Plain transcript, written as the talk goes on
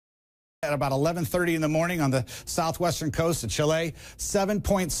At about 11:30 in the morning on the southwestern coast of Chile,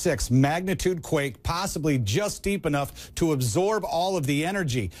 7.6 magnitude quake, possibly just deep enough to absorb all of the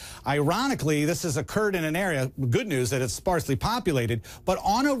energy. Ironically, this has occurred in an area, good news that it's sparsely populated, but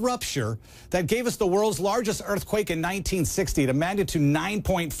on a rupture that gave us the world's largest earthquake in 1960 at a magnitude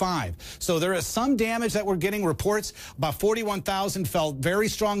 9.5. So there is some damage that we're getting reports. About 41,000 felt very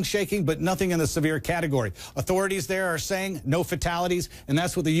strong shaking, but nothing in the severe category. Authorities there are saying no fatalities, and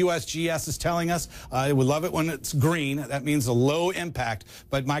that's what the USGS is telling us. We love it when it's green. That means a low impact.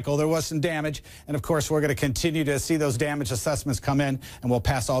 But, Michael, there was some damage. And, of course, we're going to continue to see those damage assessments come in, and we'll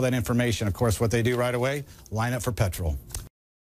pass all that information. Of course, what they do right away, line up for petrol.